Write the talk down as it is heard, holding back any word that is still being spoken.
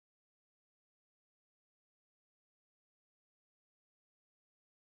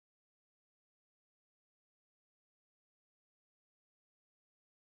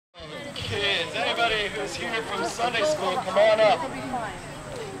Kids, anybody who's here from Sunday school, come on up.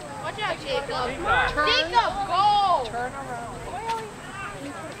 Watch out, Jacob. Jacob, go! Turn around.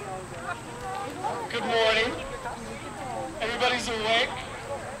 Good morning. Everybody's awake?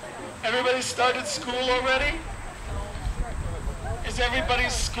 Everybody started school already? Is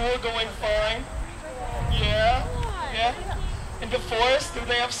everybody's school going fine? Yeah? Yeah? In DeForest? Do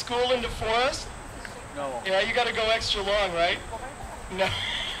they have school in DeForest? No. Yeah, you gotta go extra long, right? No.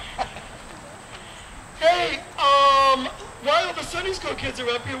 Hey, while the Sunday school kids are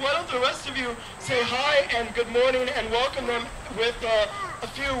up here, why don't the rest of you say hi and good morning and welcome them with a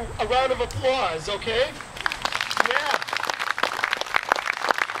round of applause, okay? Yeah.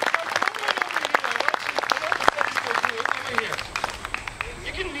 Over here.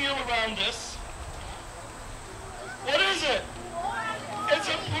 You can kneel around this. What is it? It's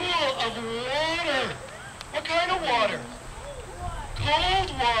a pool of water. What kind of water? Cold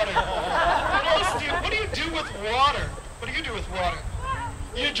water. What do you do with water? What do you do with water?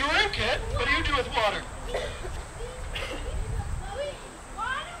 You drink it. What do you do with water?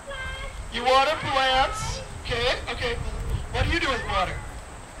 You water plants. Okay, okay. What do you do with water?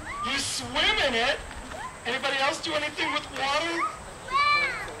 You swim in it. Anybody else do anything with water?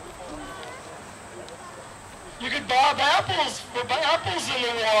 You could bob apples in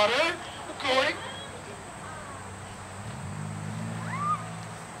the water. Corey?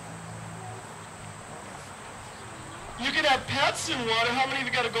 You can have pets in water. How many of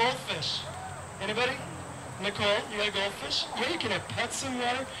you got a goldfish? Anybody? Nicole, you got a goldfish? Yeah, you can have pets in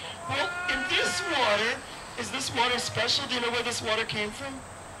water. Well, in this water, is this water special? Do you know where this water came from?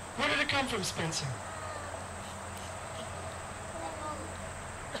 Where did it come from, Spencer?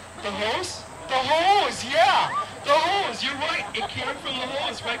 The hose? The hose, yeah. The hose, you're right. It came from the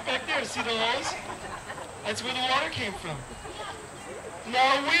hose, right back there. See the hose? That's where the water came from.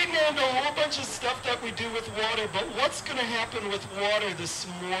 Now, we named a whole bunch of stuff that we do with water, but what's going to happen with water this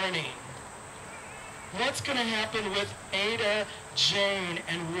morning? What's going to happen with Ada, Jane,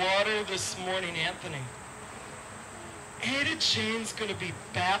 and water this morning, Anthony? Ada Jane's going to be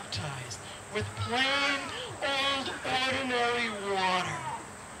baptized with plain, old, ordinary water.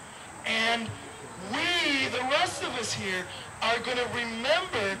 And we, the rest of us here, are going to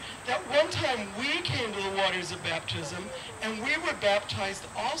remember that one time we came to the waters of baptism and we were baptized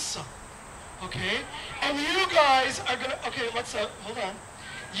also. Okay? And you guys are going to, okay, let's, hold on.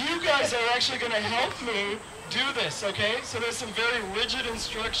 You guys are actually going to help me do this, okay? So there's some very rigid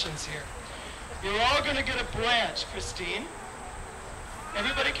instructions here. You're all going to get a branch, Christine.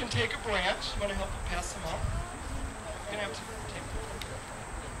 Everybody can take a branch. You want to help me pass them out? You're going to have to take them.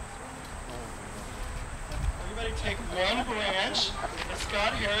 Everybody take one branch that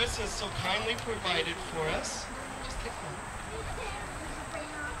Scott Harris has so kindly provided for us. Just take one.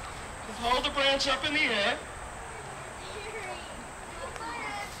 Just hold the branch up in the air.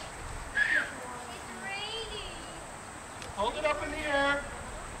 Hold it up in the air.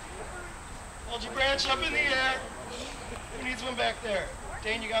 Hold your branch up in the air. Who needs one back there?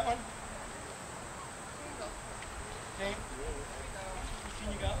 Dane, you got one? Dane?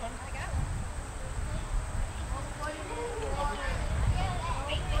 Christine, you got one?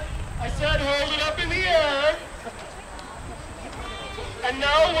 I said hold it up in the air. And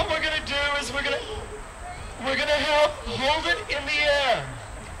now what we're going to do is we're going to help hold it in the air.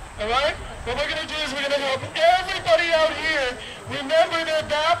 All right? What we're going to do is we're going to help everybody out here remember their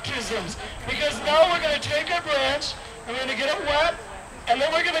baptisms. Because now we're going to take our branch, and we're going to get it wet, and then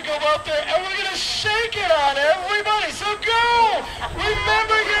we're going to go out there, and we're going to shake it on everybody. So go!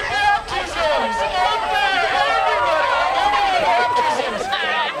 Remember your baptisms! Out there, everybody! Remember your baptisms!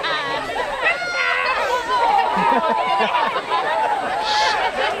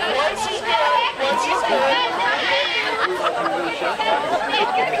 Once is good. Once is good.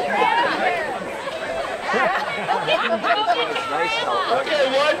 Okay,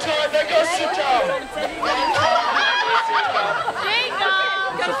 one time. Then go sit down. Jacob!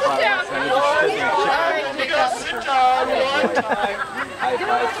 Go sit down. You go sit down one time. High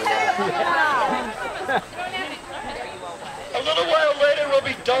five for that. A little while later, we'll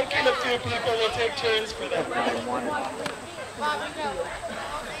be dunking a few people. We'll take turns for that.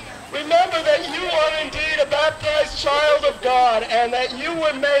 Remember that you are indeed a baptized child of God and that you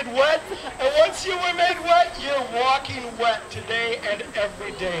were made wet. And once you were made wet, you're walking wet today and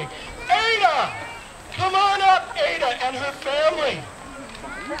every day. Ada! Come on up, Ada and her family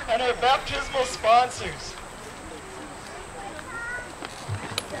and her baptismal sponsors.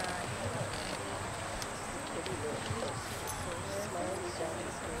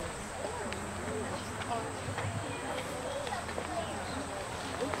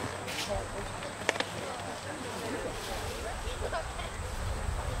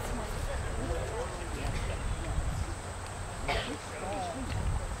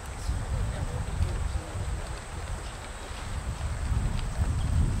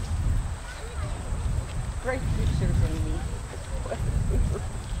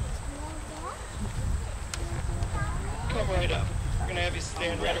 right up. We're going to have you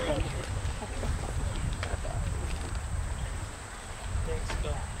stand right around here. Thanks,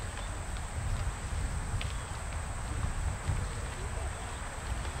 Bill.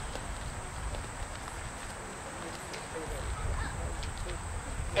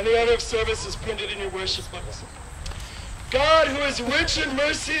 And the order of service is printed in your worship books. God, who is rich in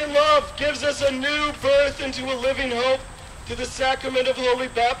mercy and love, gives us a new birth into a living hope through the sacrament of holy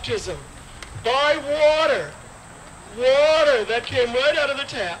baptism. By water that came right out of the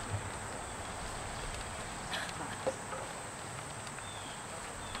tap.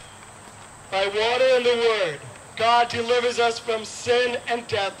 By water and the word, God delivers us from sin and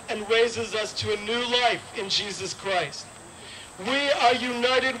death and raises us to a new life in Jesus Christ. We are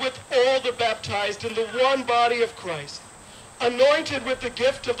united with all the baptized in the one body of Christ, anointed with the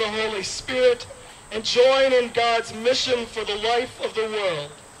gift of the Holy Spirit, and join in God's mission for the life of the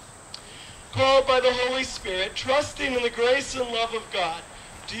world. Called by the Holy Spirit, trusting in the grace and love of God,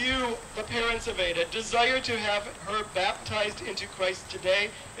 do you, the parents of Ada, desire to have her baptized into Christ today?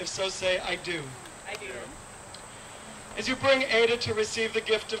 If so, say, I do. I do. As you bring Ada to receive the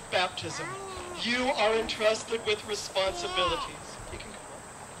gift of baptism, you are entrusted with responsibilities. You can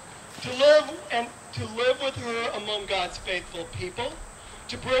come up. To live with her among God's faithful people,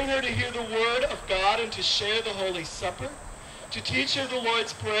 to bring her to hear the word of God and to share the Holy Supper, to teach her the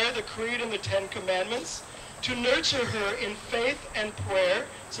Lord's Prayer, the Creed, and the Ten Commandments, to nurture her in faith and prayer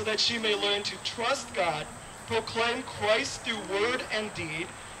so that she may learn to trust God, proclaim Christ through word and deed,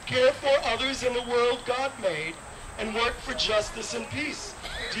 care for others in the world God made, and work for justice and peace.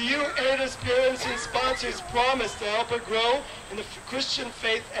 Do you, Ada's parents and sponsors, promise to help her grow in the Christian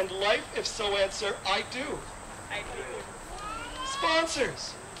faith and life? If so, answer, I do. I do.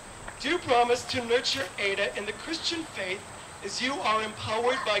 Sponsors, do you promise to nurture Ada in the Christian faith as you are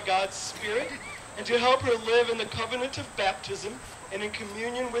empowered by God's Spirit, and to help her live in the covenant of baptism and in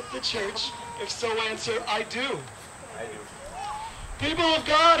communion with the church? If so, answer, I do. I do. People of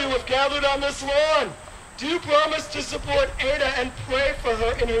God who have gathered on this lawn, do you promise to support Ada and pray for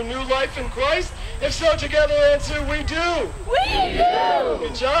her in her new life in Christ? If so, together answer, we do. We do.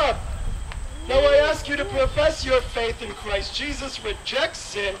 Good job. Now I ask you to profess your faith in Christ. Jesus rejects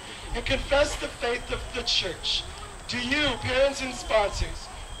sin and confess the faith of the church. Do you, parents and sponsors,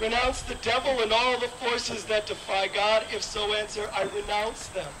 renounce the devil and all the forces that defy God? If so, answer, I renounce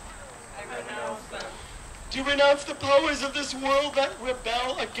them. I renounce them. Do you renounce the powers of this world that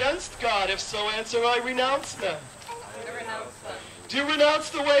rebel against God? If so, answer, I renounce them. I renounce them. Do you renounce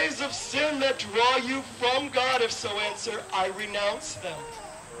the ways of sin that draw you from God? If so, answer, I renounce them.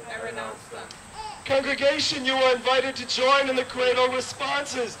 I renounce them. Congregation, you are invited to join in the creedal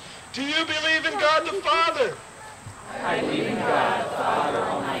responses. Do you believe in God the Father? I believe in God, the Father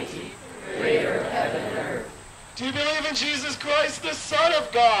Almighty, creator of heaven and earth. Do you believe in Jesus Christ, the Son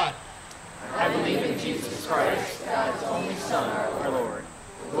of God? I believe in Jesus Christ, God's only Son, our Lord,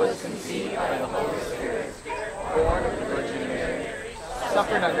 who was conceived by the Holy Spirit, born of the Virgin Mary,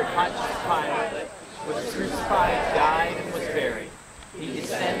 suffered under Pontius Pilate, was crucified, died, and was buried. He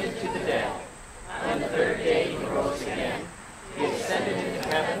descended to the dead. On the third day he rose again. He ascended into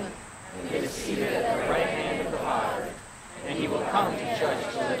heaven, and is seated at the right hand of the Father, and he will come to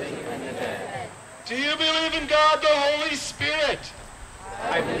judge the living and the dead. Do you believe in God the Holy Spirit?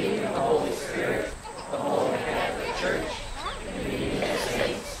 I believe in the Holy Spirit, the Holy Catholic Church, the communion of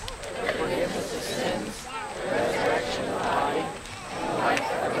saints, the forgiveness of sins, the resurrection of the body, and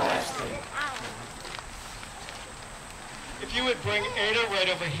life everlasting. If you would bring Ada right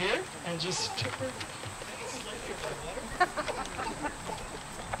over here and just tip her.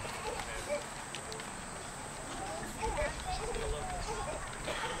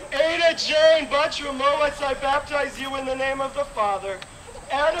 Ada Jane Butrymowicz, I baptize you in the name of the Father,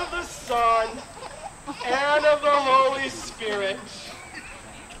 and of the Son, and of the Holy Spirit.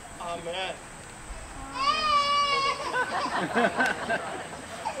 Amen.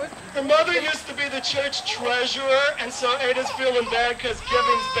 Her mother used to be the church treasurer, and so Ada's feeling bad because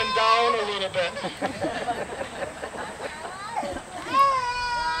giving's been down a little bit.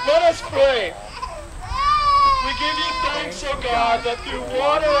 Let us pray. We give you thanks, O God, that through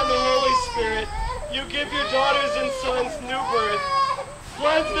water and the Holy Spirit, you give your daughters and sons new birth,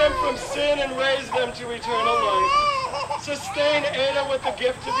 cleanse them from sin and raise them to eternal life. Sustain Ada with the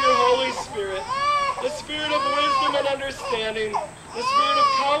gift of your Holy Spirit, the spirit of wisdom and understanding, the spirit of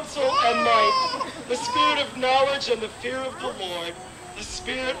counsel and might, the spirit of knowledge and the fear of the Lord, the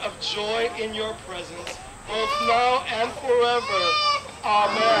spirit of joy in your presence, both now and forever.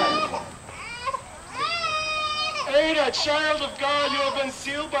 Amen. Ada, child of God, you have been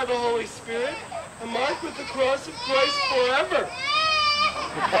sealed by the Holy Spirit. and marked with the cross of Christ forever.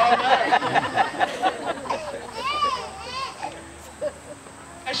 Amen.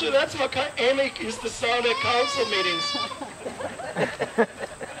 Actually, that's how Amy used to sound at council meetings.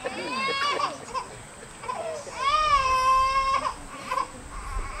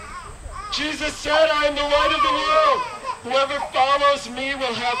 Jesus said, I am the light of the world. Whoever follows me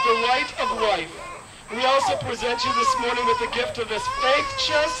will have the light of life. We also present you this morning with the gift of this faith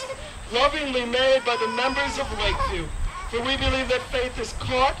chest, lovingly made by the members of Lakeview. For we believe that faith is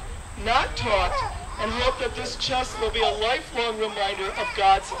caught, not taught, and hope that this chest will be a lifelong reminder of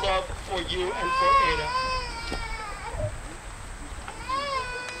God's love for you and for Ada.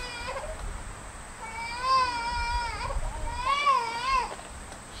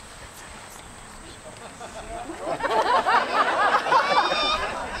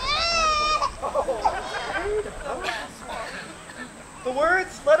 The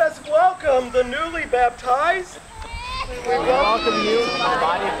words, let us welcome the newly baptized. We welcome you to the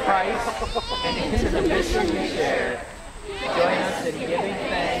body of Christ and into the mission we share. Join us in giving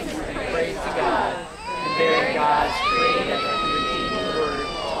thanks and praise to God and bearing God's creative and redeeming word to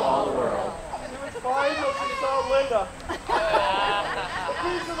all the world. It's fine that you saw Linda. The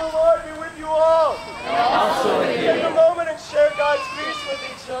peace of the Lord be with you all. Also with you. Take a moment and share God's peace with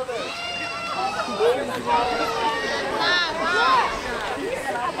each other.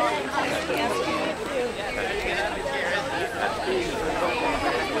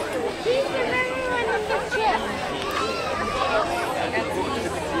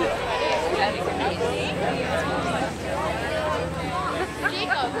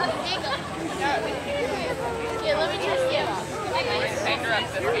 Yeah, let me just get up. Take her up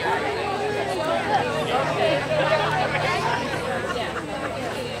this here.